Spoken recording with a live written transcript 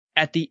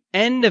at the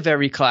end of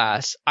every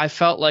class, I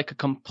felt like a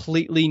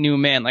completely new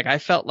man. Like I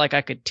felt like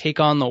I could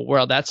take on the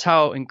world. That's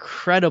how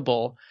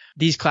incredible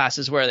these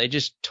classes were. They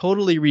just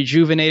totally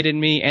rejuvenated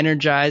me,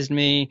 energized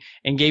me,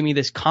 and gave me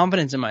this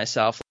confidence in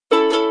myself.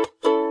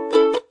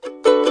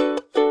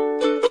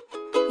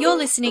 You're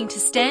listening to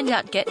Stand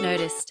Out, Get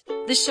Noticed,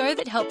 the show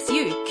that helps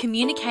you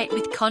communicate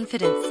with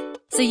confidence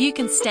so you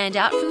can stand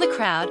out from the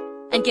crowd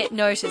and get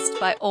noticed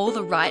by all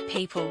the right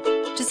people.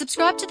 To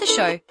subscribe to the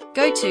show,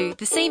 go to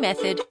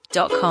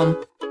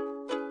thecmethod.com.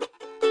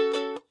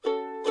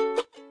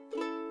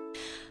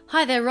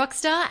 Hi there,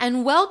 Rockstar,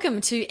 and welcome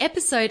to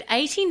episode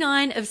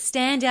 89 of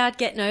Stand Out,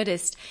 Get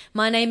Noticed.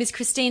 My name is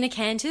Christina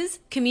Canters,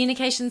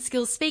 communication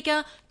skills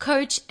speaker,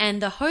 coach,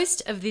 and the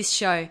host of this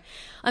show.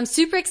 I'm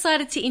super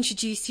excited to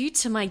introduce you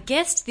to my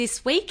guest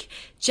this week,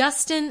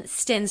 Justin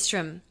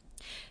Stenstrom.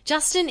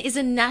 Justin is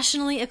a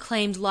nationally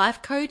acclaimed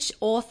life coach,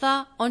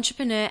 author,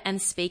 entrepreneur,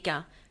 and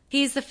speaker.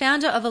 He is the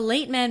founder of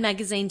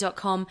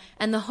EliteManMagazine.com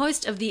and the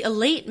host of the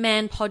Elite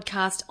Man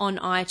podcast on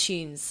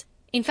iTunes.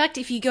 In fact,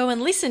 if you go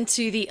and listen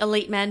to the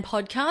Elite Man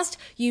podcast,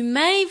 you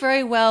may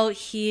very well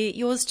hear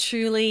yours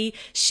truly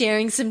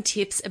sharing some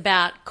tips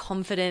about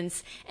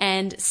confidence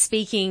and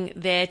speaking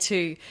there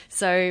too.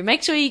 So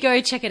make sure you go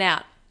check it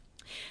out.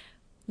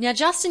 Now,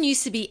 Justin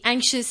used to be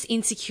anxious,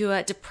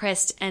 insecure,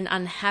 depressed, and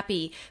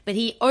unhappy, but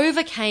he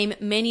overcame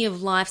many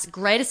of life's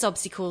greatest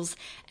obstacles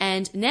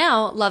and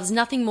now loves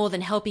nothing more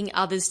than helping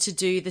others to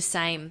do the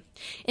same.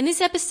 In this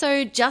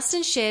episode,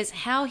 Justin shares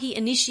how he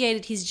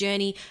initiated his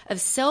journey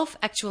of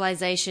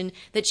self-actualization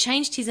that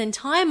changed his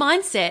entire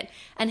mindset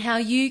and how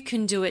you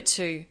can do it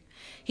too.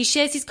 He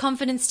shares his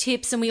confidence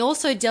tips, and we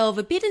also delve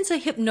a bit into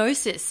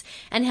hypnosis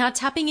and how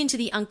tapping into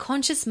the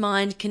unconscious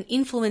mind can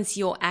influence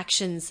your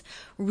actions.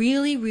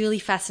 Really, really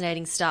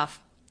fascinating stuff.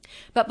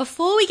 But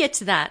before we get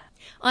to that,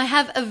 I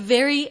have a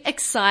very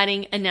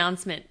exciting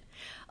announcement.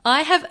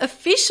 I have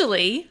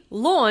officially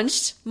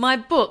launched my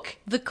book,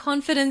 The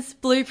Confidence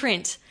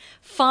Blueprint.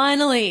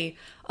 Finally!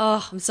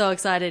 Oh, I'm so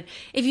excited.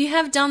 If you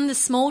have done the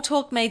Small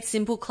Talk Made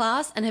Simple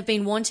class and have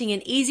been wanting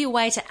an easier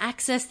way to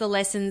access the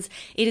lessons,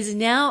 it is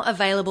now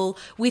available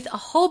with a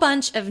whole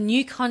bunch of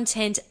new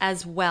content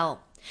as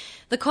well.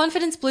 The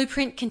Confidence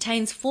Blueprint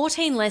contains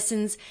 14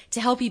 lessons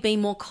to help you be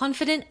more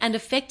confident and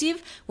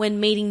effective when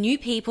meeting new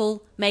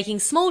people, making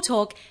small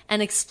talk,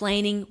 and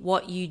explaining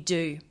what you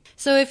do.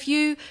 So if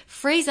you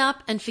freeze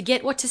up and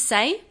forget what to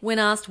say when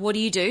asked, what do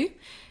you do?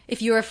 If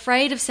you're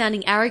afraid of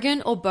sounding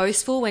arrogant or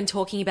boastful when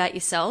talking about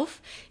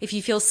yourself, if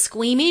you feel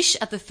squeamish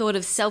at the thought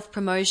of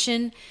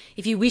self-promotion,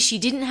 if you wish you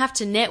didn't have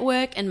to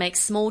network and make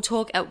small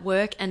talk at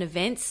work and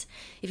events,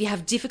 if you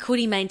have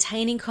difficulty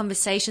maintaining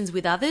conversations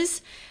with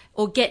others,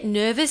 or get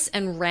nervous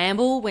and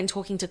ramble when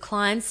talking to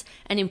clients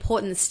and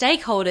important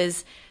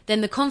stakeholders,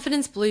 then the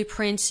Confidence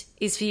Blueprint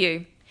is for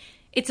you.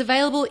 It's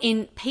available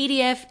in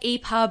PDF,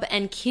 EPUB,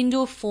 and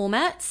Kindle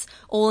formats,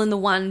 all in the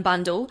one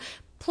bundle.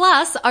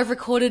 Plus, I've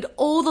recorded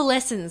all the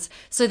lessons,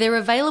 so they're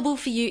available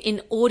for you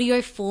in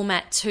audio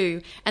format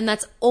too, and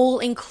that's all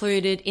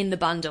included in the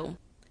bundle.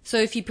 So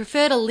if you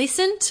prefer to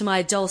listen to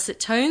my dulcet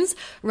tones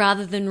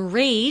rather than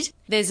read,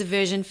 there's a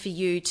version for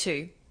you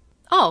too.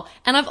 Oh,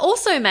 and I've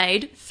also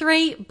made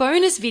 3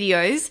 bonus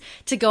videos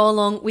to go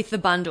along with the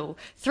bundle.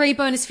 3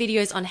 bonus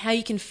videos on how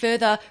you can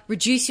further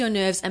reduce your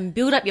nerves and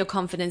build up your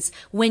confidence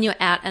when you're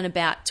out and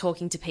about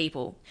talking to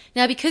people.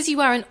 Now, because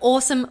you are an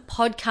awesome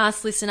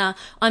podcast listener,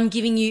 I'm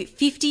giving you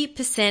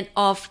 50%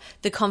 off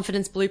the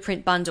Confidence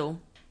Blueprint bundle.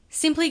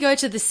 Simply go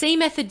to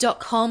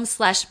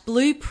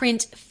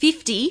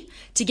thecmethod.com/blueprint50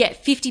 to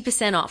get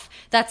 50% off.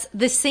 That's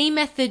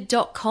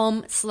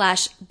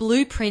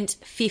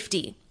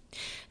thecmethod.com/blueprint50.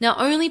 Now,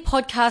 only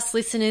podcast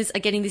listeners are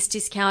getting this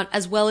discount,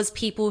 as well as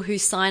people who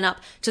sign up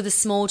to the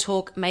Small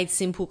Talk Made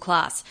Simple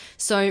class.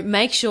 So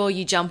make sure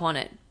you jump on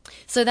it.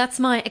 So that's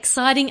my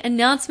exciting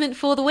announcement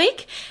for the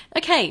week.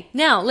 Okay,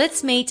 now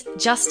let's meet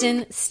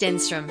Justin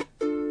Stenstrom.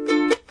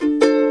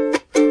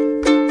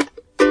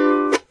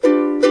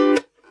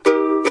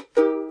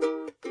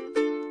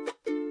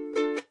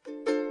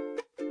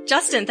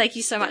 Justin, thank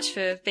you so much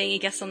for being a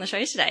guest on the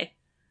show today.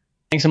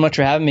 Thanks so much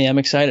for having me. I'm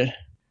excited.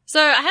 So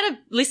I had to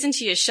listen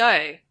to your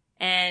show,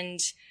 and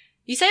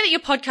you say that your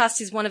podcast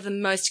is one of the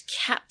most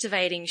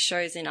captivating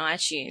shows in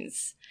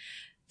iTunes.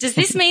 Does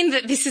this mean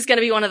that this is going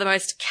to be one of the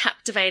most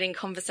captivating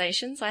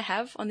conversations I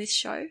have on this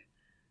show?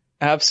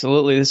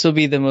 Absolutely. This will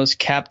be the most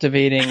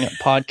captivating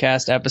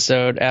podcast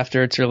episode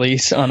after its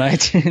release on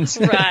iTunes.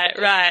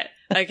 Right.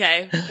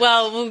 Okay.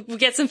 Well, we'll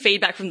get some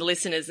feedback from the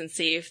listeners and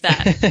see if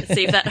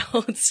that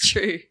holds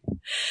true.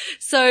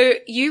 So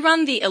you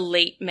run the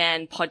Elite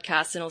Man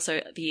podcast and also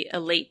the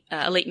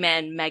Elite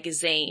Man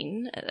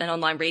magazine, an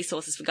online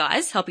resources for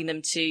guys, helping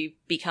them to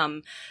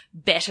become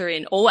better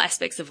in all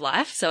aspects of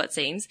life, so it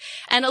seems.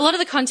 And a lot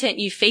of the content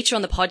you feature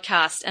on the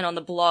podcast and on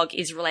the blog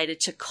is related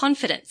to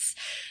confidence.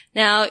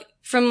 Now,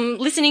 from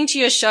listening to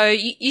your show,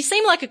 you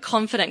seem like a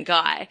confident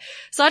guy.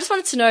 So I just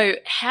wanted to know,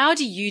 how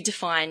do you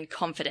define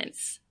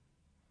confidence?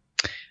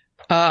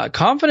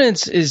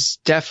 Confidence is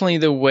definitely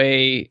the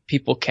way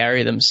people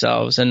carry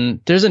themselves.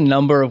 And there's a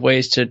number of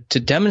ways to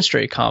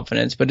demonstrate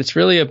confidence, but it's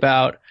really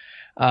about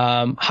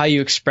how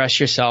you express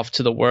yourself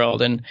to the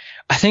world. And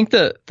I think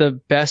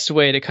the best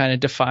way to kind of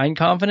define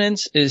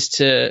confidence is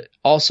to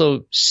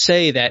also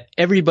say that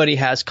everybody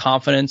has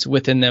confidence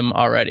within them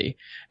already.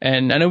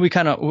 And I know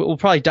we'll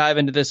probably dive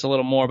into this a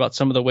little more about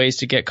some of the ways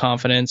to get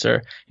confidence,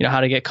 or,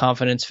 how to get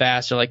confidence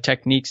fast, or like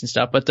techniques and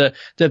stuff. But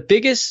the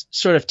biggest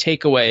sort of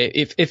takeaway,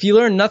 if you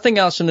learn nothing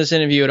else from this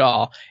interview at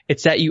all,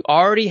 it's that you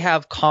already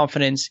have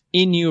confidence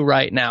in you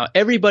right now.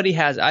 Everybody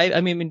has.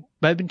 I mean,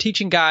 I've been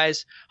teaching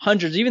guys,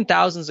 hundreds, even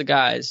thousands of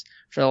guys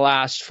for the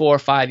last 4 or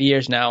 5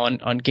 years now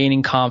on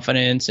gaining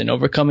confidence and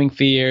overcoming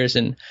fears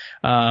and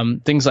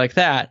things like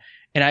that.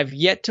 And I've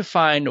yet to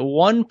find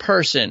one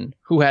person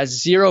who has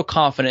zero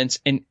confidence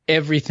in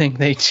everything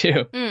they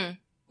do.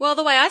 Well,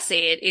 the way I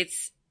see it,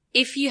 it's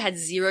if you had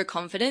zero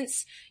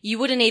confidence, you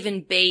wouldn't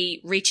even be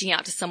reaching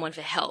out to someone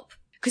for help,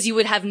 because you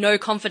would have no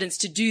confidence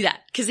to do that,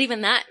 because even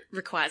that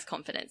requires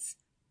confidence.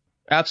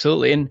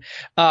 Absolutely. And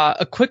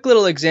a quick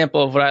little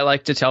example of what I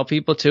like to tell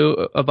people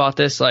too about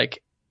this,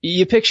 like,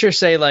 you picture,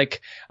 say,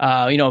 like,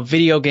 a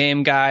video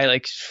game guy,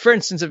 like, for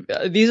instance,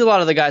 these are a lot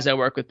of the guys I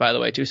work with, by the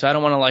way, too. So I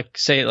don't want to like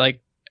say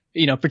like,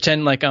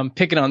 pretend like I'm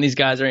picking on these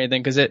guys or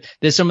anything, because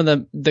there's some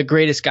of the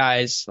greatest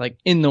guys like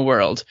in the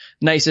world,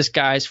 nicest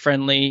guys,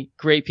 friendly,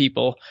 great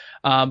people.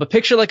 But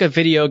picture like a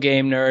video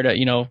game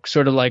nerd,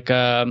 sort of like,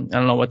 I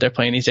don't know what they're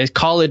playing these days,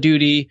 Call of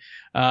Duty.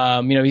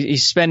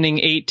 He's spending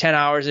 8-10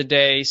 hours a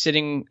day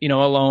sitting,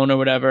 alone or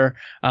whatever,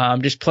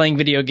 just playing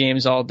video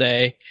games all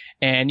day.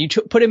 And you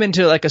put him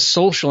into like a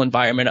social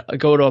environment,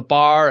 go to a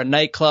bar, a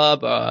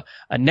nightclub, a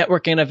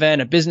networking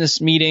event, a business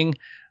meeting.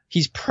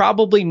 He's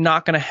probably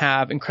not going to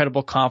have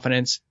incredible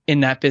confidence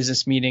in that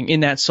business meeting,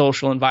 in that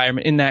social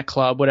environment, in that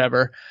club,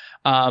 whatever.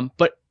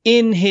 But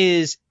in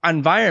his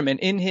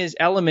environment, in his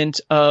element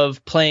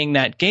of playing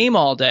that game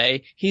all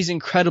day, he's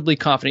incredibly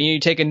confident. You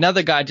take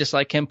another guy just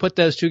like him, put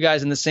those two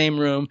guys in the same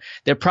room.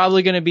 They're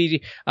probably going to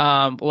be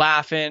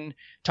laughing,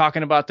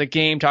 talking about the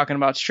game, talking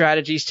about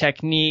strategies,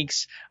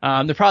 techniques.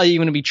 They're probably even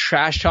going to be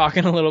trash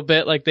talking a little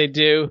bit like they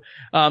do.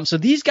 So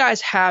these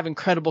guys have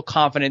incredible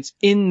confidence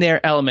in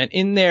their element,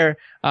 in their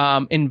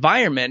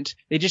environment.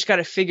 They just got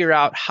to figure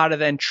out how to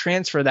then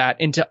transfer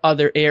that into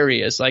other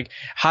areas, like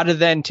how to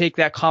then take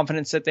that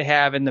confidence that they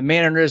have in the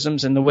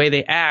mannerisms and the way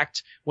they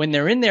act when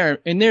they're in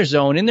their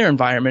zone, in their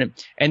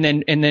environment, and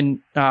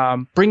then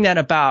bring that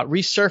about,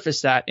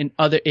 resurface that in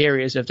other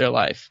areas of their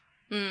life.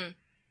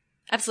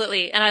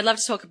 Absolutely. And I'd love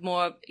to talk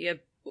more a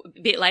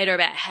bit later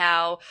about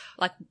how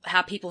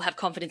people have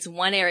confidence in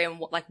one area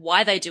and like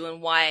why they do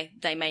and why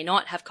they may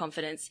not have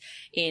confidence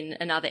in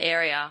another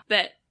area.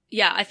 But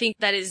yeah, I think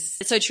that is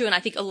so true. And I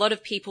think a lot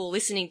of people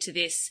listening to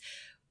this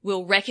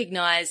will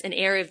recognize an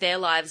area of their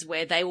lives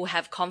where they will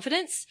have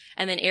confidence,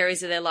 and then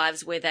areas of their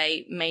lives where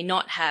they may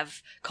not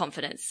have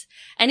confidence.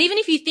 And even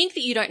if you think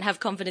that you don't have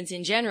confidence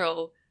in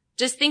general,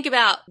 just think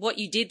about what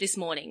you did this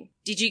morning.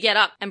 Did you get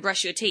up and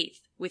brush your teeth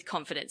with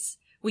confidence?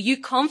 Were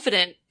you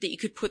confident that you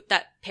could put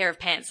that pair of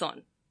pants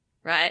on,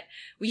 right?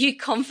 Were you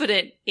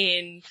confident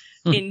in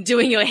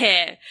doing your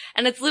hair?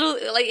 And it's little,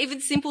 like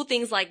even simple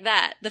things like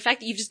that. The fact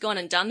that you've just gone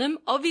and done them,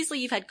 obviously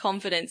you've had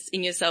confidence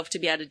in yourself to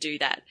be able to do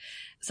that.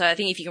 So I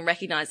think if you can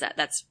recognize that,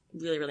 that's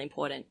really, really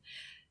important.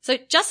 So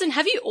Justin,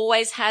 have you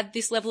always had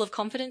this level of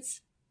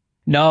confidence?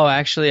 No,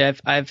 actually,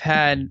 I've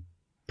had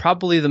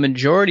probably the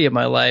majority of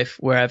my life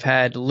where I've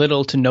had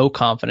little to no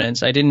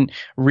confidence. I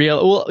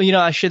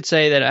should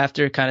say that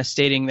after kind of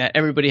stating that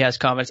everybody has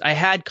confidence, I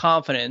had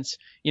confidence,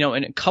 in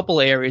a couple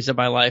areas of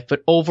my life,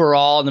 but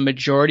overall, in the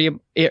majority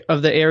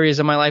of the areas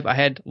of my life, I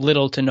had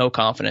little to no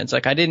confidence.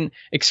 Like I didn't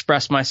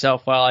express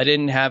myself well. I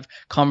didn't have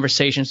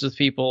conversations with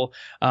people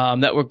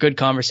that were good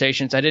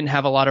conversations. I didn't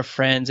have a lot of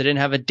friends. I didn't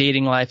have a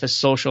dating life, a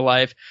social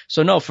life.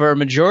 So no, for a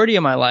majority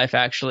of my life,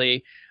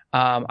 actually,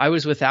 I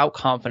was without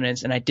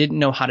confidence and I didn't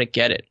know how to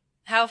get it.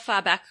 How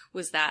far back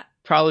was that?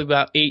 Probably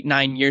about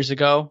 8-9 years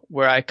ago,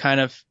 where I kind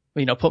of,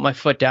 put my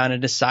foot down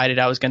and decided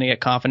I was going to get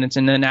confidence.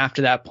 And then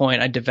after that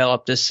point, I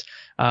developed this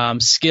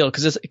skill,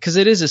 because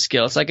it is a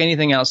skill. It's like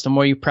anything else. The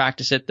more you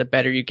practice it, the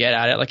better you get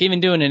at it. Like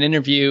even doing an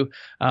interview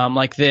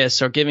like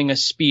this, or giving a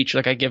speech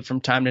like I give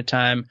from time to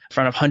time in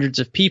front of hundreds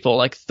of people,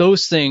 like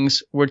those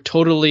things were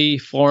totally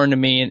foreign to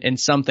me and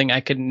something I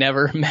could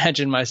never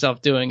imagine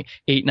myself doing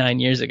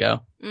 8-9 years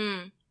ago.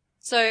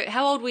 So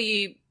how old were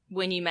you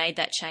when you made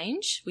that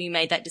change, when you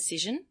made that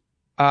decision?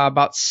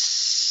 About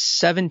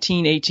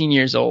 17, 18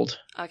 years old.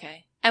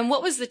 Okay. And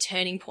what was the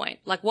turning point?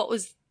 Like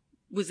was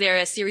there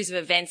a series of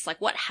events,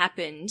 like what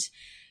happened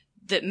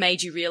that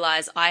made you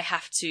realize I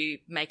have to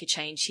make a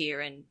change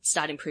here and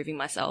start improving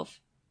myself?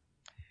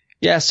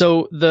 Yeah.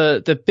 So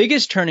the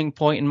biggest turning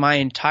point in my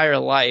entire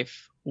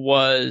life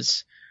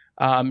was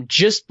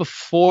just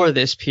before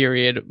this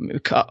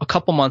period, a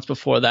couple months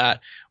before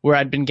that, where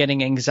I'd been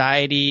getting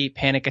anxiety,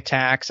 panic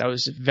attacks. I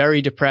was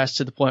very depressed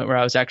to the point where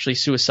I was actually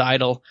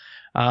suicidal,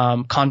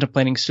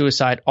 contemplating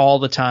suicide all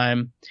the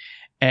time.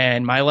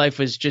 and my life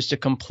was just a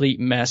complete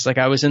mess. Like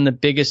I was in the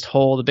biggest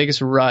hole, the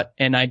biggest rut,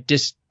 and I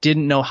just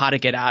didn't know how to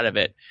get out of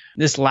it.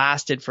 This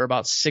lasted for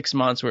about 6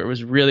 months where it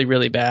was really,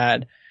 really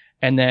bad.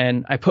 And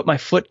then I put my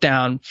foot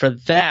down for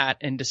that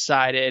and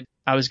decided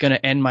I was going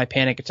to end my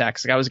panic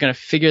attacks. Like I was going to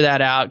figure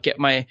that out, get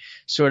my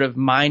sort of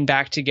mind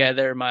back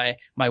together, my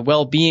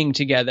well-being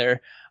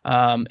together.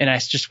 And I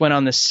just went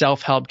on this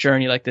self-help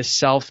journey, like this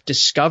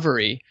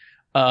self-discovery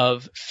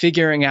of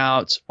figuring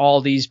out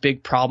all these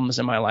big problems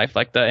in my life,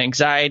 like the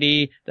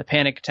anxiety, the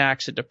panic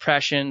attacks, the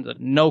depression, the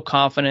no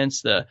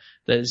confidence, the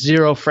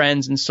zero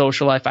friends and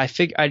social life.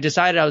 I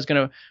decided I was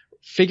going to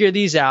figure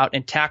these out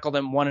and tackle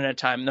them one at a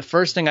time. And the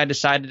first thing I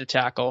decided to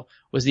tackle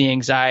was the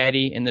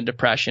anxiety and the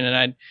depression.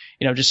 And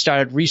I, just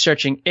started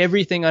researching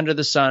everything under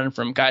the sun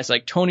from guys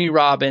like Tony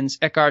Robbins,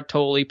 Eckhart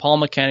Tolle, Paul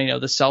McKenna,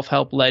 the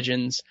self-help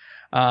legends,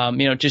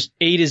 just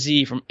A to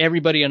Z from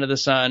everybody under the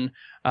sun.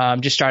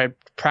 Just started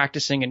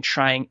practicing and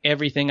trying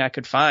everything I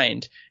could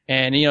find.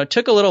 And, it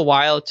took a little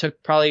while. It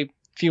took probably a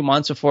few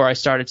months before I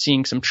started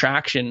seeing some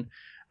traction.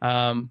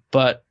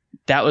 But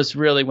that was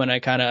really when I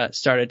kind of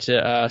started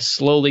to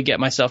slowly get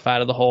myself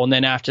out of the hole. And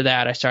then after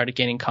that, I started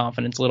gaining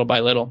confidence little by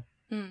little.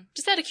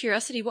 Just out of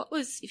curiosity,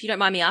 if you don't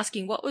mind me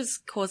asking, what was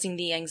causing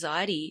the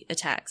anxiety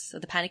attacks or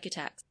the panic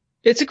attacks?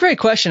 It's a great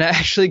question. I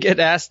actually get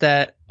asked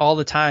that all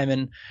the time.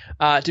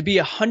 And to be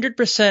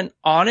 100%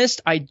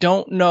 honest, I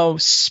don't know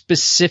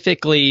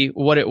specifically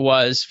what it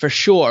was for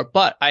sure,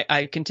 but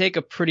I can take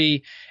a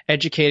pretty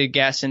educated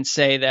guess and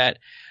say that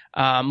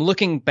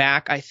looking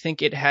back, I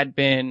think it had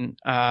been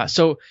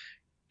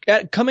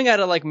coming out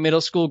of like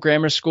middle school,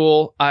 grammar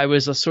school, I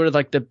was sort of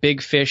like the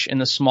big fish in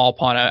the small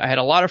pond. I had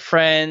a lot of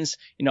friends,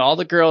 all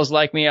the girls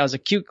liked me. I was a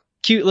cute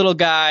little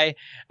guy.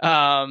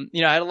 I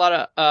had a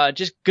lot of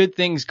just good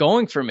things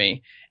going for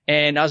me,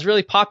 and I was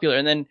really popular.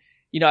 And then,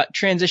 I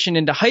transitioned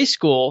into high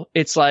school.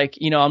 It's like,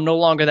 I'm no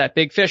longer that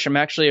big fish. I'm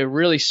actually a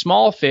really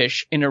small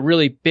fish in a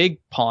really big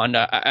pond,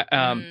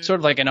 sort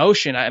of like an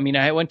ocean.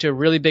 I went to a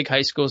really big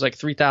high school. It was like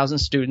 3,000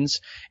 students,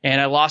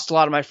 and I lost a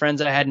lot of my friends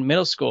that I had in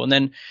middle school. And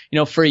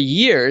then, for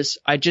years,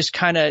 I just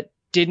kind of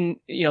didn't,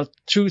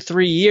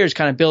 2-3 years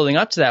kind of building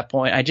up to that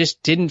point, I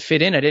just didn't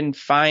fit in. I didn't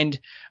find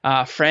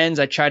friends.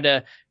 I tried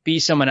to be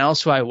someone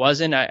else who I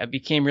wasn't. I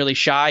became really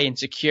shy,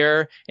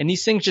 insecure, and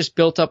these things just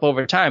built up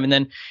over time. And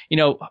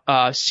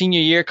then,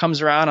 senior year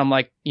comes around. I'm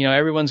like,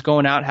 everyone's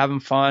going out, having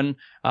fun,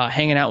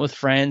 hanging out with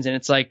friends. And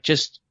it's like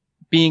just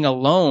being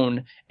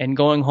alone and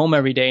going home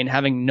every day and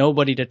having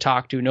nobody to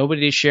talk to,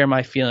 nobody to share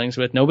my feelings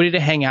with, nobody to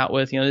hang out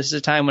with. This is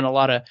a time when a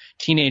lot of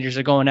teenagers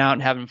are going out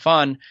and having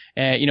fun,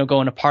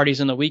 going to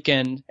parties on the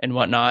weekend and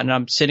whatnot. And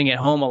I'm sitting at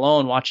home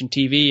alone watching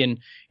TV and,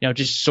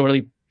 just sort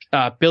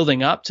of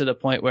building up to the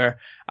point where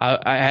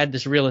I had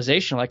this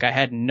realization, like I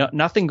had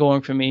nothing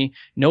going for me,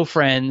 no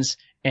friends,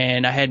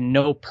 and I had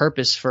no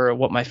purpose for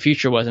what my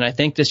future was. And I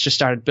think this just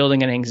started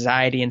building an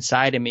anxiety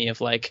inside of me of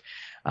like,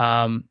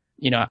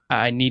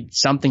 I need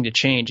something to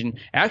change. And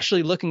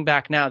actually looking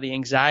back now, the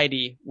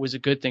anxiety was a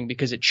good thing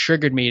because it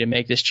triggered me to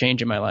make this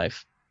change in my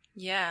life.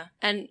 Yeah.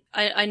 And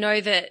I know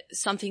that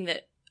something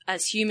that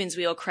as humans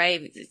we all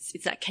crave,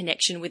 it's that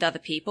connection with other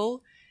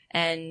people.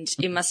 And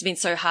it must have been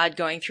so hard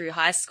going through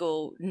high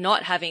school,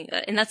 not having,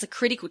 and that's a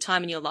critical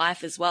time in your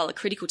life as well, a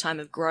critical time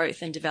of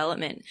growth and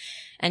development.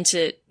 And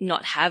to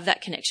not have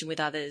that connection with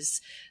others,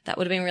 that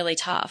would have been really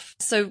tough.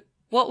 So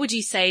what would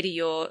you say to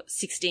your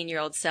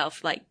 16-year-old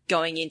self, like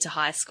going into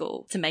high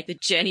school to make the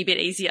journey a bit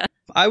easier?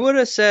 I would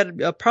have said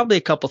probably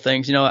a couple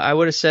things. I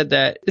would have said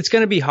that it's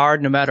going to be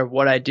hard no matter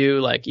what I do.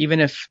 Like even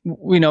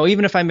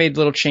if I made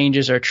little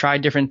changes or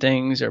tried different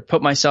things or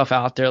put myself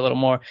out there a little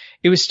more,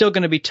 it was still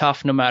going to be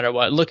tough no matter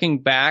what. Looking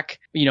back,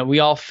 we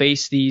all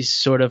face these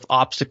sort of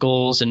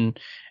obstacles and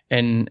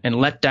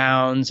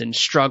letdowns and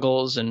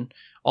struggles and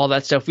all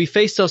that stuff. We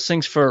face those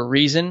things for a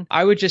reason.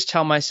 I would just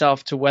tell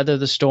myself to weather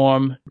the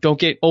storm. Don't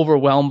get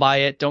overwhelmed by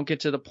it. Don't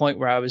get to the point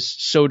where I was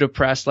so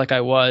depressed like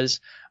I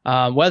was.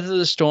 Weather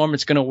the storm.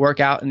 It's going to work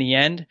out in the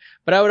end.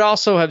 But I would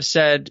also have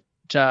said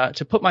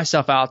to put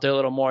myself out there a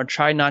little more and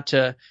try not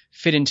to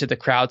fit into the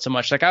crowd so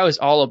much. Like I was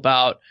all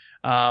about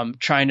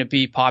trying to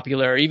be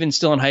popular, even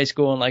still in high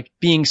school, and like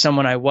being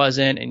someone I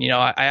wasn't. And,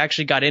 I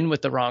actually got in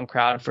with the wrong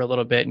crowd for a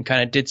little bit and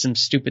kind of did some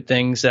stupid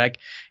things that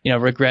I,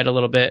 regret a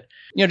little bit,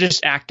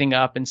 just acting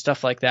up and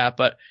stuff like that.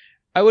 But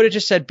I would have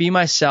just said, be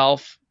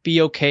myself,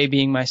 be okay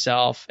being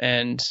myself,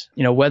 and,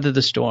 weather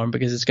the storm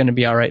because it's going to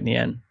be all right in the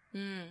end.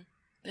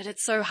 But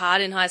it's so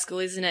hard in high school,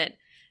 isn't it?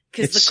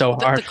 Because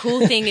the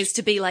cool thing is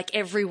to be like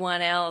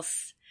everyone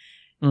else.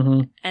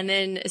 Mm-hmm. And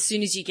then as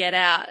soon as you get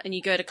out and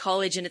you go to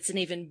college and it's an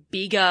even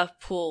bigger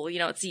pool,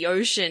 it's the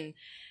ocean.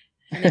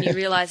 And then you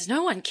realize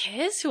no one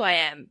cares who I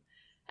am.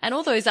 And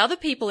all those other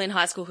people in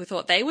high school who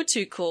thought they were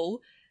too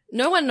cool,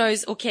 no one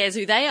knows or cares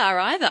who they are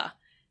either.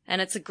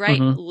 And it's a great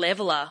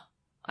leveler,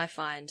 I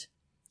find.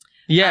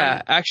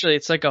 Yeah, actually,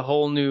 it's like a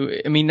whole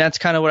new, that's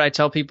kind of what I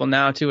tell people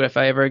now too. If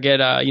I ever get,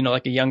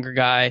 like a younger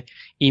guy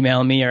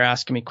emailing me or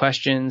asking me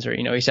questions or,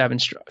 he's having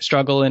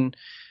struggle in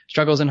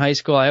struggles in high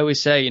school, I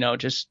always say,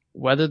 just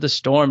weather the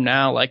storm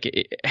now.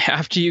 Like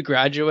after you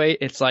graduate,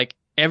 it's like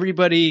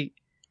everybody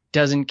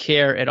doesn't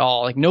care at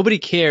all. Like nobody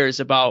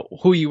cares about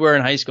who you were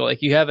in high school.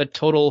 Like you have a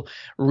total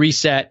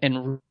reset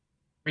and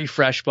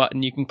refresh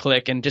button you can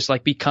click and just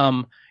like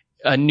become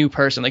a new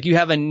person. Like you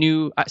have a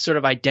new sort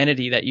of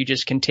identity that you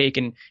just can take,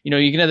 and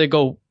you can either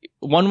go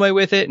one way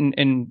with it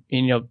and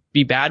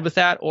be bad with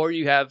that, or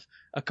you have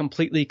a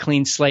completely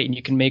clean slate and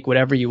you can make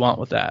whatever you want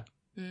with that.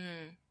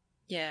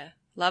 Yeah,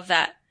 love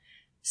that.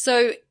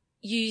 So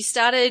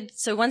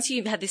once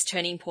you had this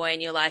turning point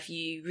in your life,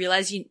 you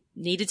realized you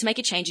needed to make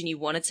a change and you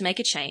wanted to make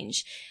a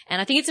change.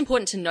 And I think it's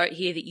important to note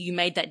here that you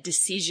made that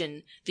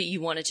decision that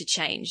you wanted to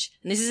change.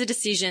 And this is a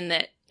decision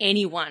that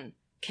anyone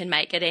can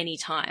make at any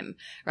time,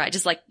 right?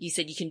 Just like you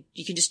said,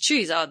 you can just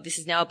choose, oh, this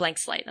is now a blank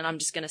slate and I'm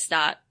just going to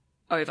start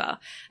over.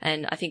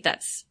 And I think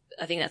that's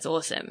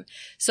awesome.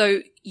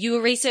 So you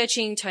were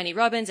researching Tony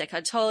Robbins,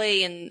 Eckhart Tolle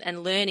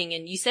and learning,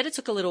 and you said it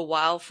took a little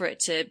while for it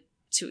to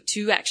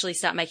actually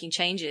start making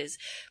changes.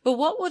 But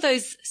what were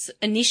those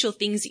initial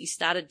things that you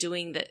started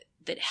doing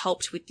that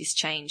helped with this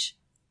change?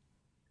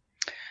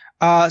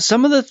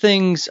 Some of the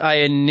things I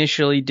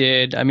initially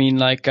did, I mean,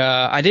 like,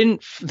 I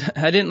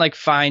didn't like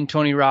find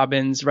Tony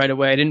Robbins right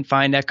away. I didn't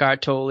find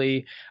Eckhart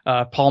Tolle,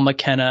 Paul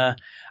McKenna.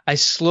 I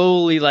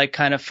slowly like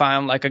kind of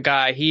found like a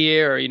guy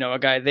here or, a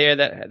guy there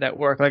that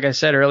worked. Like I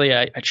said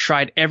earlier, I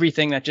tried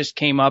everything that just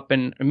came up,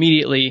 and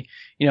immediately,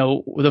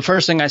 the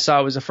first thing I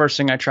saw was the first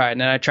thing I tried,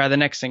 and then I tried the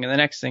next thing and the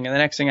next thing and the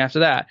next thing after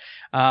that.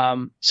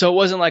 So it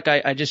wasn't like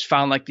I just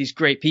found like these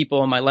great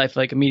people in my life,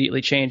 like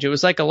immediately changed. It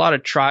was like a lot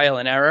of trial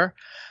and error.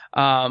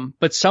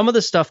 But some of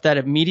the stuff that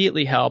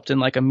immediately helped and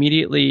like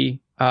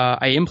immediately,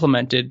 I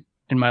implemented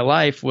in my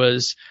life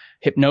was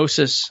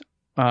hypnosis.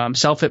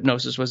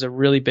 Self-hypnosis was a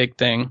really big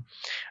thing.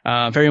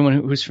 For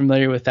anyone who's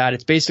familiar with that,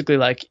 it's basically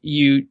like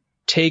you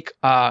take,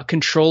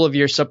 control of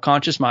your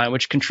subconscious mind,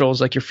 which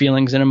controls like your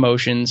feelings and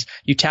emotions.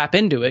 You tap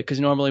into it because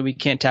normally we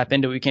can't tap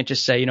into it. We can't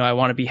just say, I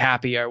want to be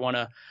happy, or I want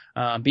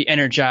to, be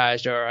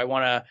energized, or I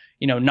want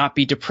to, not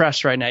be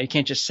depressed right now. You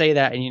can't just say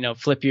that and,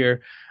 flip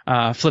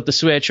the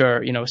switch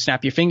or,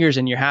 snap your fingers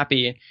and you're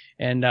happy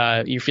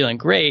and, you're feeling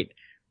great.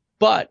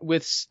 But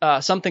with,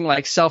 something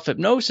like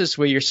self-hypnosis,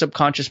 where your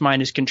subconscious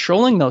mind is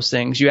controlling those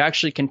things, you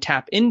actually can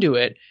tap into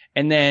it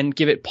and then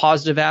give it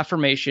positive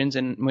affirmations.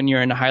 And when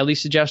you're in a highly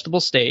suggestible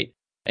state,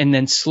 and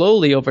then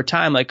slowly over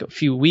time, like a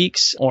few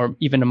weeks or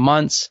even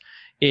months,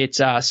 it,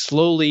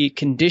 slowly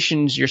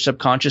conditions your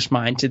subconscious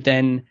mind to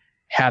then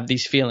have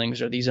these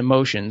feelings or these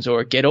emotions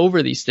or get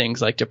over these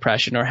things like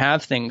depression or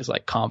have things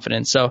like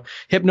confidence. So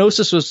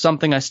hypnosis was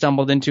something I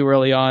stumbled into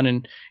early on,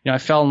 and, I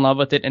fell in love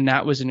with it. And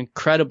that was an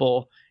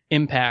incredible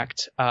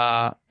impact,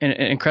 an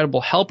incredible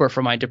helper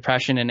for my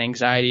depression and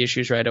anxiety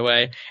issues right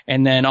away.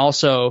 And then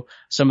also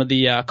some of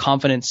the,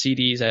 confidence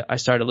CDs I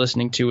started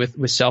listening to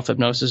with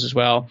self-hypnosis as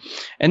well.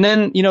 And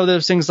then,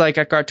 there's things like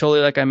Eckhart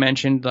Tolle, like I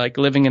mentioned, like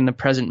living in the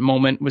present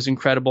moment was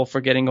incredible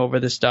for getting over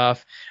this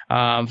stuff.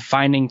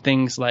 Finding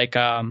things like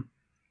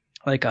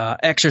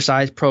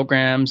exercise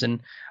programs and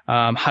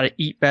how to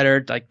eat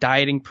better, like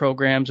dieting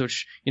programs,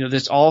 which,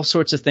 there's all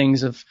sorts of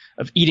things of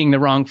eating the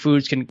wrong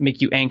foods can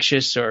make you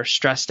anxious or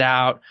stressed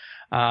out.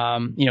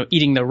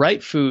 Eating the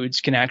right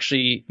foods can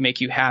actually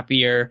make you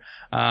happier,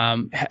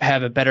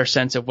 have a better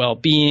sense of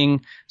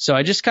well-being. So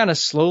I just kind of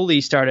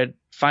slowly started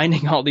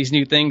finding all these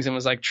new things and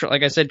was like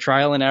I said,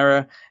 trial and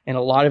error. And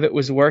a lot of it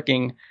was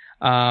working,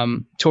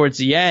 towards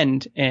the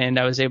end. And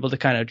I was able to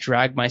kind of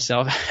drag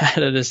myself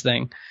out of this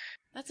thing.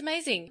 That's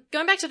amazing.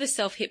 Going back to the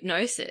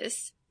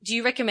self-hypnosis, do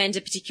you recommend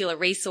a particular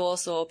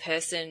resource or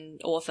person,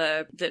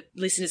 author that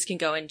listeners can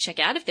go and check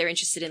out if they're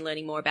interested in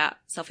learning more about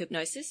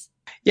self-hypnosis?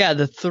 Yeah,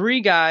 the three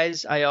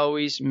guys I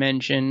always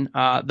mention.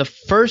 The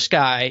first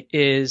guy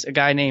is a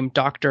guy named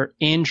Dr.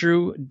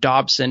 Andrew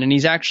Dobson, and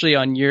he's actually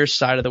on your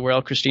side of the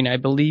world, Christina. I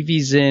believe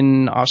he's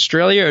in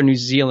Australia or New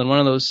Zealand, one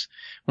of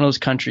those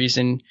countries.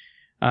 And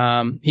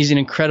he's an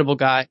incredible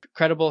guy,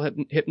 incredible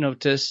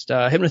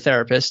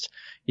hypnotherapist.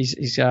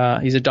 He's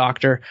a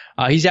doctor.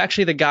 He's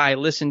actually the guy I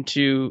listened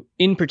to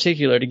in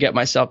particular to get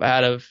myself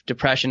out of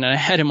depression. And I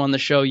had him on the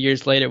show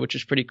years later, which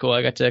was pretty cool.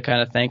 I got to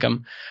kind of thank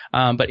him.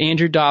 But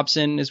Andrew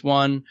Dobson is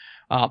one.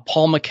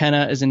 Paul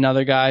McKenna is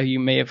another guy who you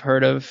may have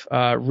heard of,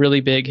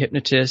 really big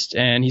hypnotist,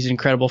 and he's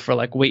incredible for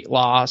like weight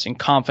loss and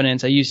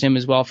confidence. I use him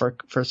as well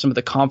for some of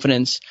the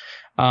confidence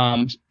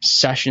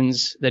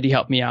sessions that he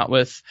helped me out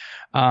with.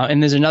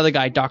 And there's another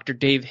guy, Dr.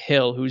 Dave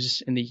Hill,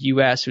 who's in the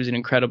US, who's an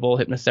incredible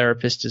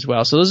hypnotherapist as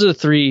well. So those are the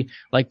three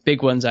like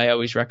big ones I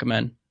always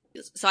recommend.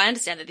 So I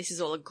understand that this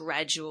is all a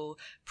gradual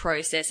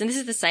process, and this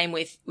is the same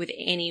with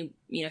any,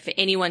 for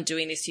anyone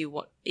doing this,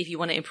 if you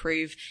want to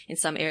improve in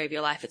some area of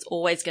your life, it's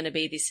always going to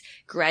be this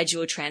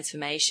gradual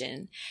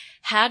transformation.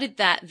 How did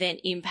that then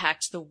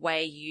impact the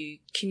way you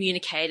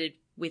communicated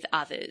with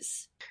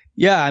others?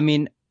 Yeah, I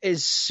mean,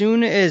 as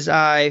soon as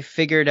I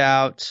figured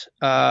out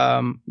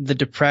the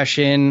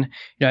depression,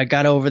 I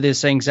got over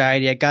this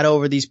anxiety, I got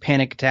over these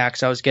panic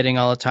attacks I was getting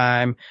all the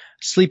time,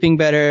 sleeping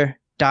better,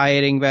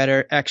 dieting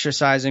better,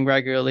 exercising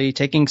regularly,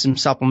 taking some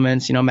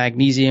supplements,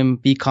 magnesium,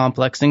 B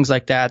complex, things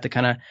like that to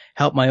kind of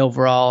help my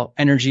overall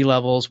energy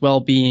levels,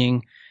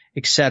 well-being,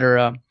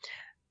 etc.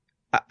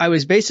 I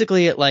was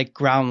basically at like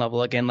ground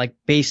level again, like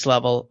base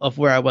level of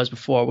where I was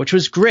before, which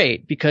was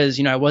great because,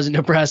 I wasn't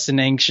depressed and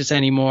anxious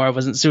anymore. I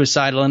wasn't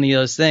suicidal, any of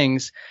those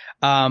things.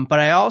 But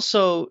I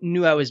also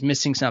knew I was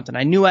missing something.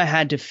 I knew I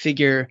had to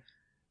figure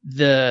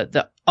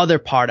the other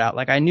part out.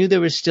 Like I knew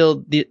there was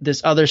still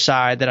this other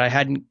side that I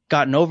hadn't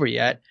gotten over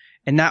yet.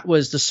 And that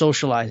was the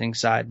socializing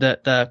side,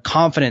 the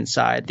confidence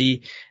side,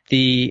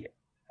 the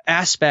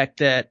aspect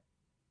that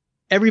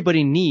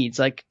everybody needs,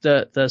 like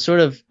the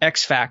sort of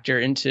X factor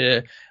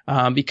into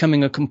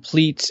becoming a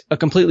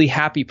completely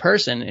happy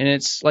person. And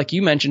it's like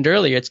you mentioned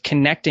earlier, it's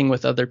connecting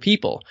with other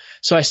people.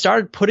 So I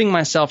started putting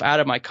myself out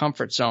of my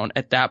comfort zone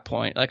at that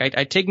point. Like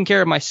I'd taken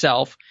care of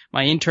myself,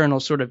 my internal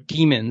sort of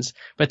demons,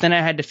 but then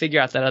I had to figure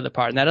out that other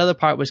part. And that other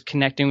part was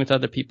connecting with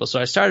other people.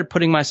 So I started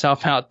putting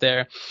myself out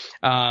there,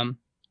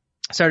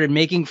 started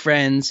making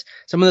friends.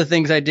 Some of the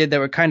things I did that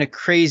were kind of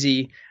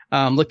crazy,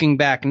 looking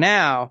back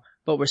now,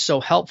 but were so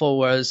helpful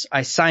was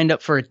I signed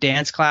up for a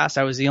dance class.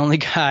 I was the only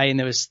guy and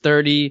there was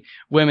 30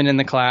 women in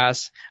the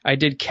class. I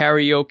did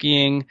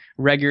karaokeing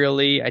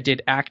regularly. I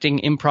did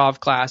acting, improv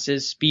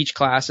classes, speech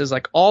classes,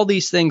 like all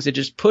these things that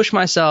just push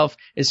myself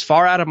as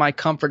far out of my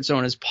comfort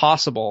zone as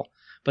possible.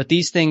 But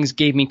these things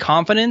gave me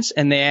confidence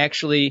and they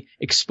actually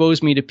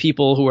exposed me to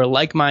people who were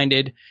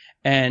like-minded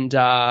and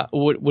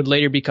would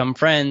later become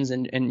friends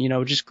and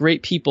just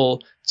great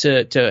people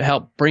to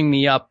help bring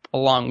me up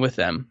along with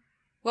them.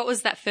 What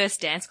was that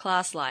first dance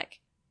class like?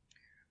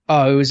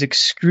 Oh, it was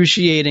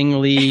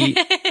excruciatingly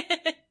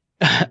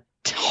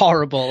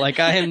horrible. Like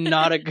I am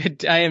not a good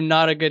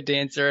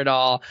dancer at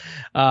all.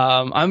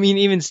 I mean,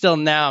 even still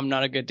now, I'm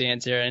not a good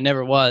dancer. I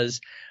never was,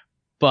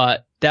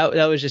 but that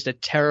was just a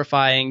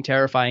terrifying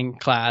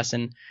class.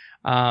 And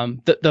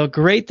the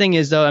great thing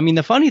is though, I mean,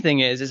 the funny thing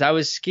is I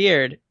was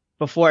scared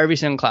before every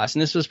single class,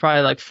 and this was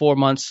probably like 4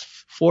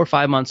 or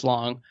 5 months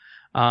long,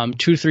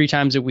 2-3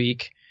 times a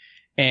week.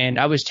 And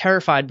I was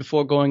terrified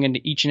before going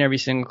into each and every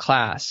single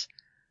class.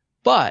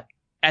 But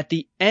at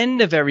the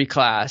end of every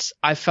class,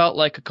 I felt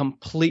like a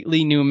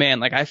completely new man.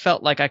 Like I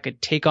felt like I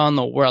could take on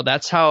the world.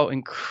 That's how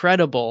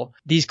incredible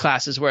these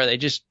classes were. They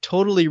just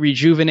totally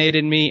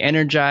rejuvenated me,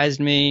 energized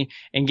me,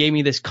 and gave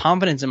me this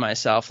confidence in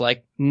myself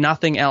like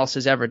nothing else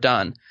has ever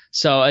done.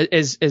 So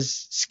as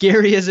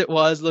scary as it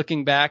was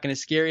looking back and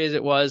as scary as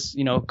it was,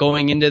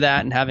 going into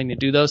that and having to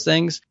do those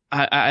things,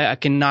 I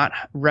cannot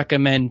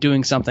recommend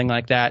doing something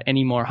like that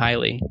any more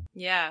highly.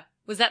 Yeah.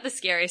 Was that the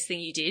scariest thing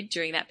you did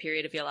during that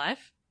period of your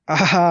life?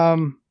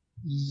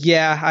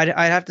 Yeah, I'd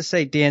have to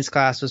say dance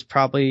class was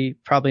probably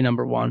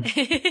number one.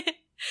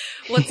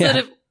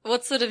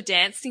 What sort of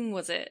dancing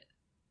was it?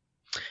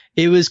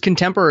 It was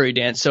contemporary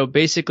dance. So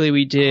basically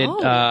we did,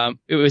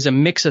 it was a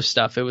mix of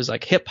stuff. It was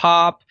like hip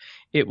hop.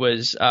 It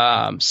was,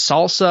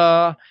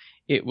 salsa.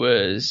 It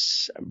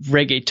was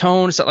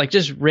reggaeton, so like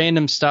just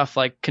random stuff,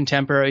 like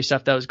contemporary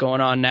stuff that was going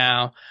on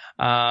now.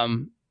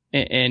 And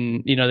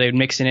they would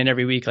mix it in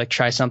every week, like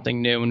try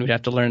something new, and we'd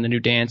have to learn the new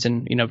dance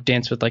and,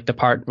 dance with like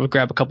we'll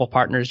grab a couple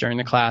partners during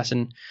the class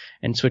and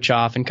switch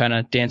off and kind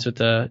of dance with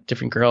the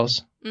different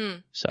girls.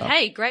 So,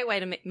 hey, great way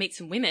to meet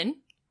some women.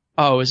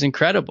 Oh, it was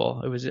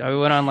incredible. I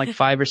went on like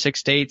 5 or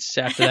 6 dates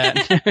after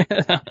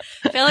that.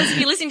 Fellas, if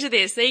you're listening to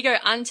this, there you go.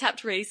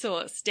 Untapped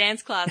resource,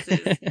 dance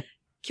classes.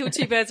 Kill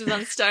 2 birds with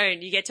one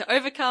stone. You get to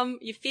overcome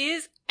your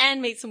fears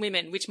and meet some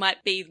women, which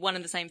might be one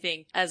and the same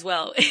thing as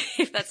well,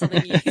 if that's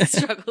something you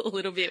struggle a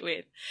little bit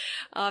with.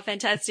 Oh,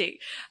 fantastic.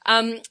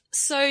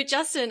 So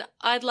Justin,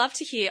 I'd love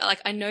to hear,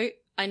 like, I know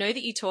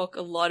that you talk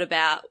a lot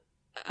about,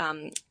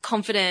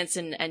 confidence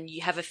and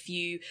you have a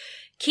few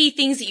key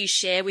things that you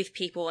share with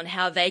people and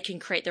how they can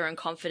create their own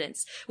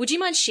confidence. Would you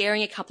mind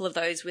sharing a couple of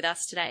those with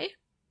us today?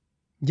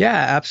 Yeah,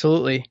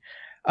 absolutely.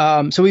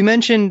 So we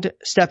mentioned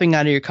stepping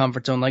out of your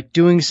comfort zone, like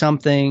doing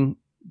something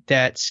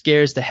that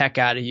scares the heck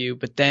out of you.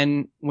 But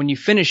then when you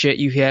finish it,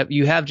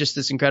 you have just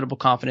this incredible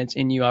confidence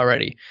in you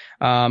already.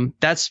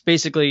 That's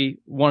basically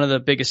one of the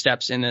biggest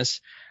steps in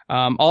this.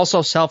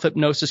 Also,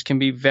 self-hypnosis can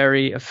be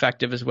very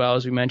effective as well,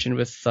 as we mentioned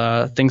with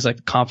things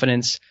like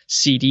confidence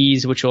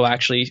CDs, which will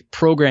actually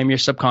program your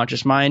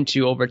subconscious mind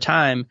to, over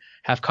time,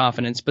 have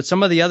confidence. But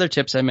some of the other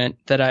tips I meant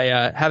that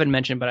I haven't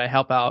mentioned, but I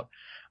help out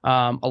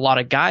a lot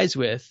of guys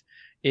with,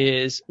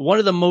 is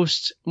probably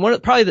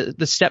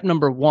the step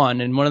number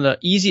one, and one of the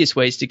easiest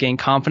ways to gain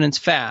confidence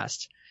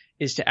fast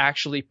is to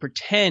actually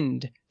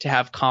pretend to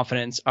have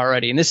confidence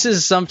already. And this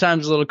is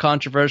sometimes a little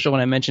controversial when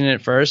I mention it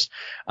at first,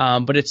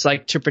 but it's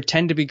like to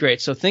pretend to be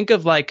great. So think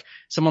of like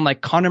someone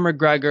like Conor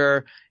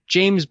McGregor,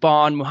 James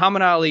Bond,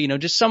 Muhammad Ali,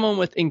 just someone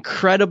with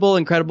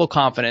incredible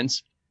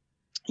confidence.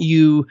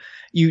 You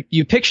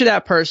picture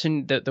that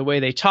person, the way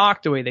they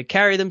talk, the way they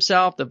carry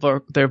themselves,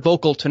 their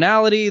vocal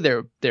tonality,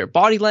 their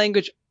body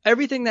language,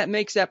 everything that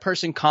makes that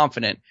person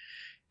confident.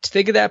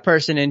 think of that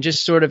person and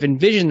just sort of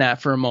envision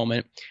that for a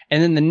moment.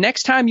 And then the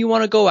next time you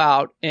want to go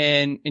out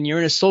and you're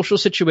in a social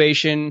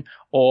situation,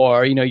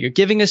 or, you're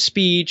giving a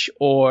speech,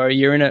 or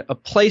you're in a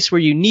place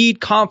where you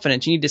need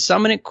confidence, you need to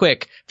summon it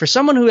quick. For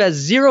someone who has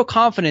zero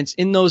confidence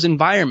in those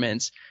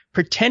environments,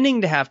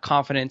 pretending to have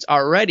confidence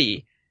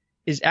already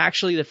is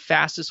actually the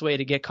fastest way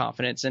to get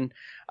confidence. And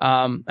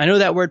I know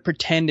that word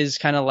pretend is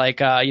kind of like,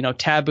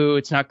 taboo.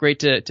 It's not great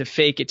to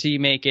fake it till you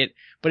make it.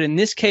 But in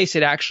this case,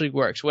 it actually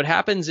works. What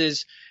happens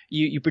is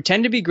you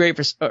pretend to be great,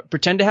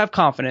 pretend to have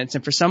confidence.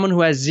 And for someone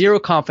who has zero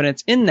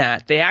confidence in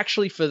that, they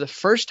actually, for the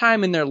first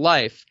time in their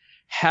life,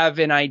 have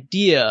an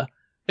idea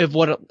of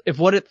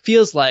what it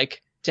feels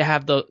like to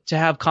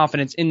have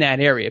confidence in that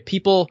area.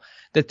 People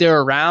that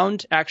they're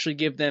around actually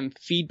give them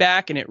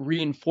feedback, and it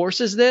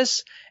reinforces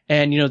this.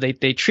 And,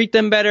 they treat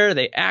them better,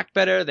 they act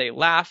better, they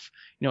laugh,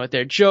 at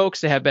their jokes,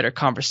 they have better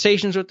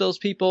conversations with those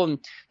people. And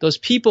those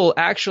people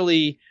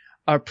actually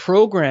are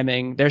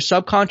programming their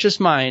subconscious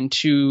mind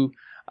to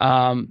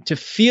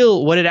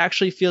feel what it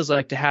actually feels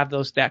like to have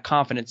that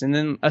confidence. And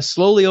then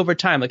slowly over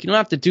time, like, you don't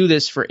have to do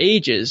this for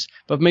ages,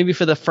 but maybe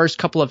for the first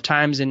couple of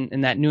times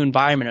in that new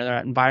environment, or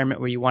that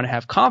environment where you want to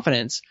have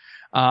confidence,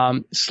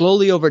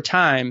 slowly over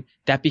time,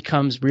 that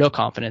becomes real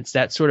confidence.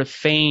 That sort of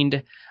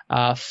feigned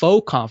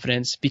faux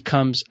confidence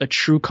becomes a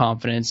true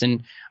confidence.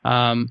 And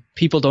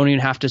people don't even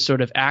have to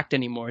sort of act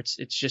anymore.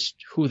 It's just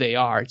who they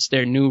are. It's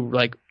their new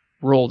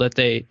role that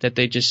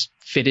they just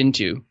fit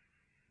into.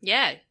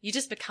 Yeah, you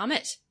just become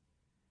it.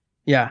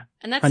 Yeah,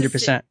 and that's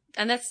 100%.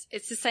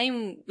 It's the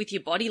same with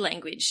your body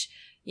language.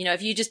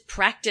 If you just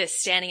practice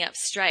standing up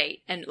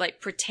straight and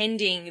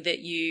pretending that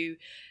you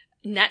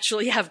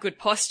naturally have good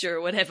posture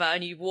or whatever,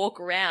 and you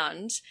walk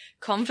around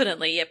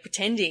confidently,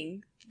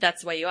 pretending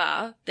that's the way you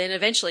are, then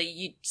eventually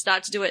you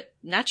start to do it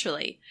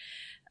naturally.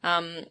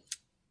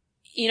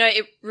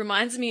 It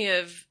reminds me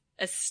of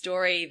a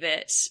story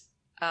that,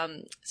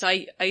 so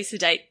I used to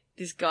date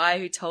this guy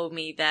who told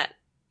me that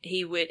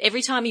he would,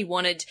 every time he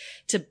wanted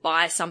to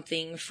buy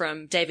something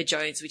from David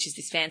Jones, which is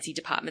this fancy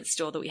department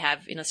store that we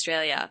have in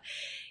Australia,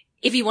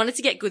 if he wanted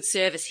to get good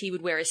service, he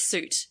would wear a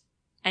suit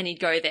and he'd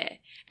go there.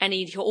 And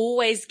he'd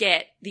always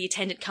get the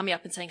attendant coming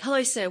up and saying,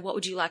 "Hello, sir, what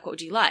would you like? What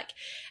would you like?"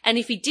 And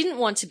if he didn't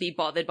want to be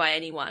bothered by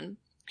anyone,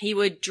 he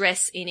would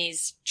dress in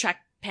his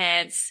track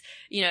pants,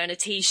 and a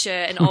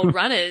t-shirt and old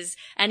runners,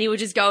 and he would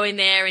just go in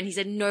there, and he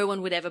said no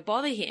one would ever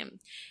bother him.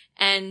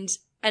 And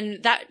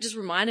that just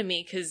reminded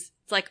me, because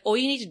it's like, all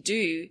you need to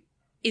do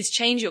is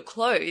change your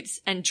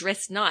clothes and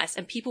dress nice,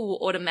 and people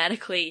will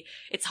automatically,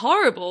 it's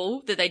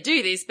horrible that they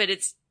do this, but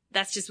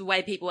that's just the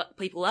way people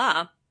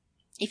are.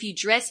 If you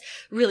dress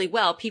really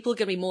well, people are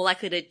going to be more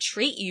likely to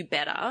treat you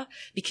better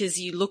because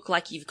you look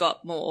like you've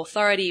got more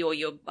authority, or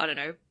you're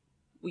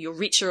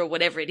richer, or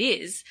whatever it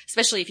is,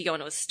 especially if you go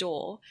into a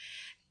store.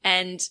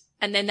 And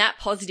then that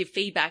positive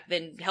feedback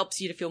then helps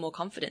you to feel more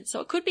confident. So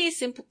it could be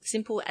as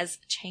simple as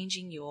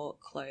changing your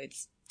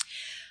clothes.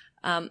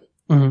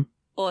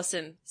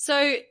 Awesome.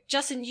 So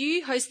Justin,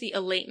 you host the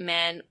Elite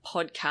Man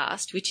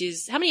podcast, which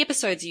is, how many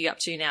episodes are you up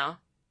to now?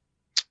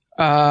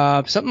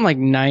 Something like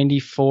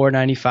 94,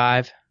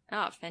 95.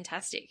 Oh,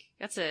 fantastic.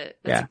 That's a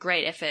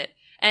great effort.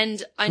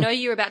 And I know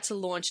you're about to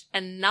launch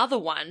another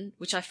one,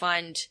 which I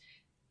find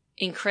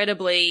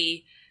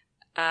incredibly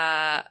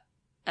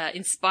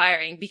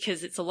inspiring,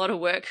 because it's a lot of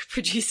work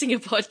producing a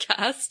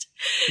podcast.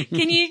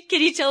 Can you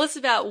tell us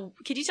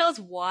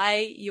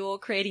why you're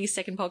creating a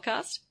second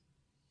podcast?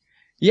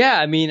 Yeah,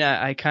 I mean,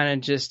 I kind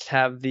of just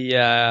have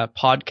the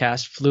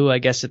podcast flu, I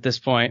guess, at this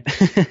point.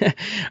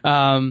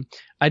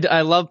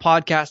 I love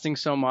podcasting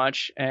so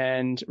much,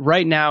 and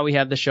right now we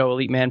have the show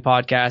Elite Man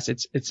Podcast.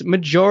 It's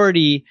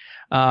majority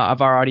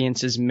of our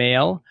audience is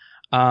male,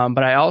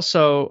 but I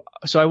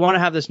want to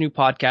have this new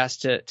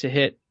podcast to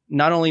hit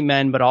not only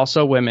men but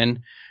also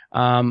women.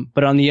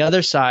 But on the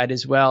other side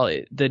as well,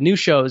 the new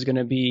show is going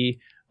to be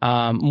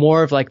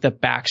more of like the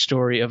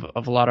backstory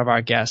of a lot of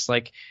our guests.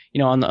 Like,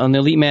 on the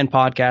Elite Man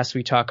podcast,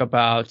 we talk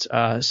about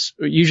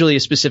usually a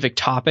specific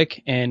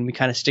topic, and we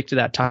kind of stick to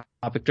that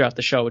topic throughout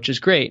the show, which is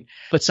great.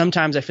 But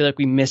sometimes I feel like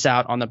we miss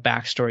out on the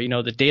backstory,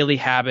 the daily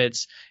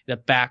habits, the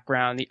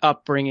background, the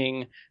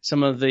upbringing,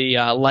 some of the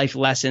life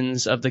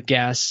lessons of the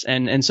guests.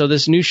 And so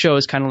this new show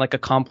is kind of like a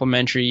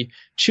complementary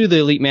to the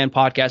Elite Man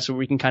podcast, where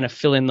we can kind of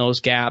fill in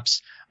those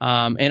gaps,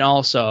 and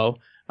also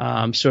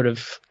sort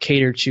of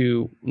cater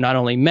to not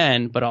only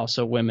men, but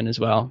also women as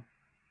well.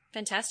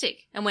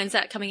 Fantastic. And when's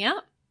that coming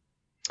out?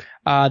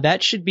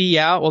 That should be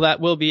out. Well, that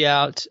will be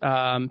out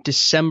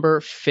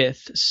December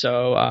 5th.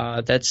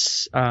 So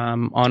that's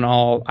on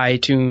all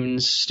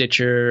iTunes,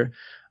 Stitcher,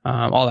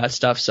 all that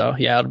stuff. So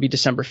yeah, it'll be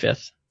December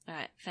 5th. All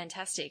right.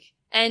 Fantastic.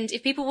 And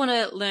if people want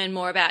to learn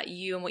more about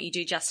you and what you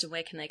do, Justin,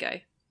 where can they go?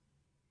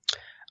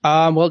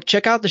 Well,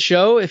 check out the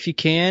show if you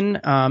can.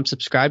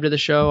 Subscribe to the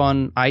show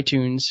on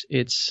iTunes.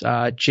 It's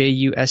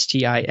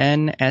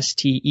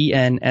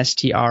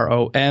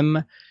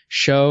JUSTINSTENSTROM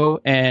show,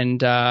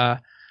 and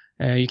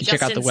you can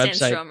check out the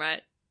website. Stenstrom,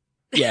 right?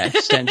 Yeah,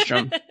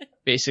 Stenstrom,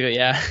 basically,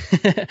 yeah.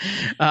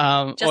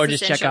 Or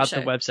just check out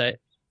the website.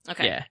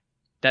 Okay. Yeah.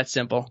 That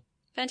simple.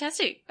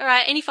 Fantastic. All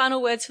right. Any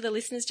final words for the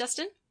listeners,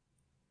 Justin?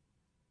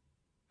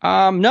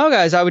 No,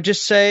 guys, I would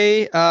just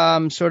say,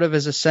 sort of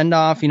as a send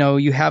off,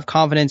 you have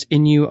confidence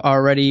in you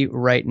already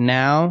right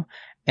now.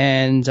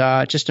 And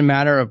just a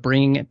matter of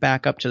bringing it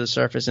back up to the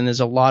surface. And there's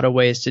a lot of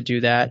ways to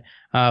do that.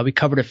 We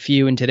covered a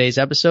few in today's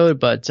episode,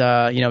 but,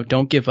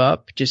 don't give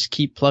up. Just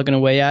keep plugging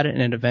away at it,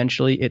 and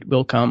eventually it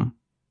will come.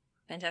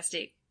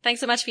 Fantastic.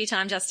 Thanks so much for your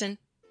time, Justin.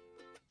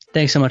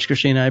 Thanks so much,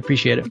 Christina. I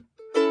appreciate it.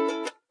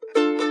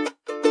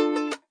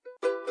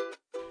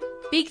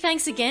 Big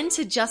thanks again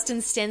to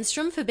Justin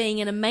Stenstrom for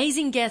being an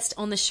amazing guest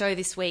on the show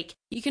this week.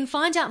 You can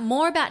find out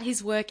more about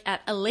his work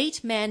at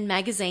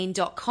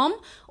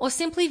elitemanmagazine.com or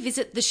simply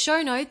visit the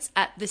show notes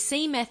at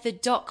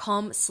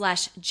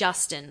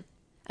thecmethod.com/Justin.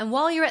 And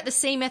while you're at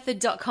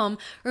thecmethod.com,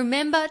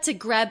 remember to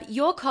grab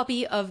your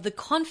copy of the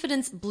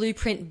Confidence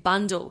Blueprint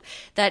Bundle.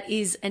 That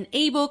is an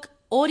ebook,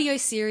 audio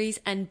series,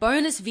 and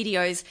bonus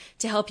videos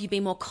to help you be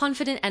more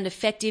confident and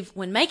effective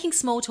when making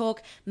small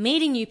talk,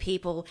 meeting new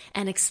people,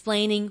 and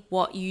explaining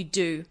what you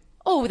do.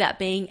 All without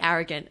being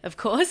arrogant, of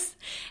course.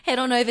 Head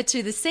on over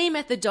to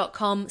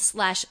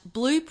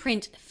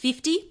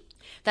thecmethod.com/blueprint50.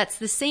 That's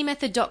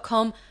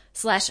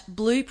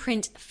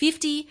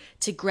thecmethod.com/blueprint50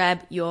 to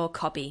grab your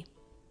copy.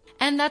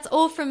 And that's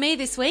all from me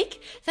this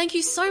week. Thank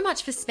you so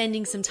much for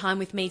spending some time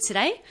with me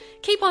today.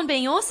 Keep on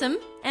being awesome,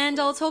 and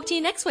I'll talk to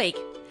you next week.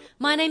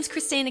 My name's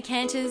Christina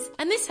Canters,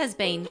 and this has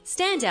been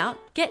Stand Out,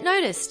 Get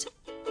Noticed.